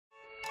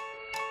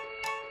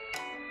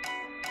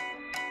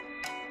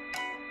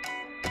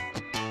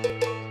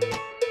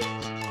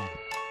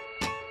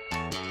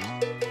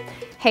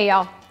Hey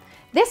y'all,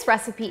 this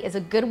recipe is a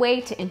good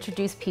way to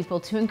introduce people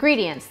to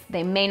ingredients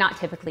they may not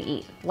typically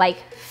eat, like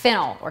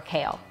fennel or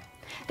kale.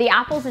 The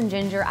apples and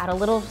ginger add a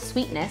little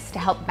sweetness to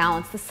help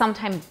balance the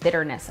sometimes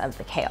bitterness of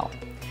the kale.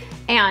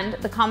 And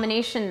the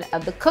combination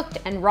of the cooked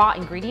and raw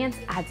ingredients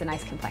adds a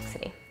nice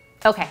complexity.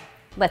 Okay,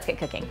 let's get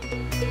cooking.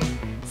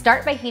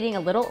 Start by heating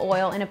a little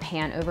oil in a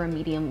pan over a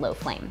medium-low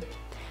flame.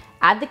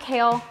 Add the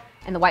kale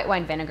and the white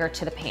wine vinegar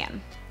to the pan.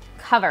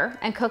 Cover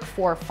and cook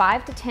for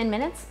 5 to 10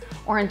 minutes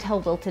or until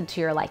wilted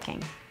to your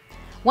liking.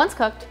 Once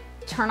cooked,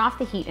 turn off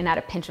the heat and add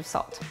a pinch of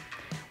salt.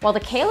 While the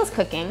kale is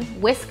cooking,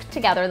 whisk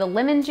together the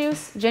lemon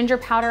juice, ginger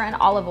powder, and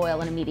olive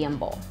oil in a medium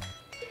bowl.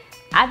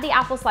 Add the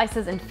apple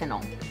slices and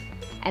fennel,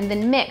 and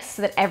then mix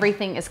so that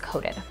everything is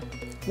coated.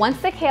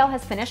 Once the kale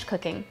has finished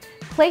cooking,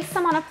 place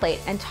some on a plate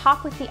and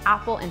top with the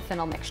apple and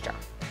fennel mixture.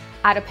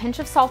 Add a pinch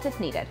of salt if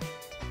needed.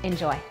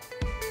 Enjoy.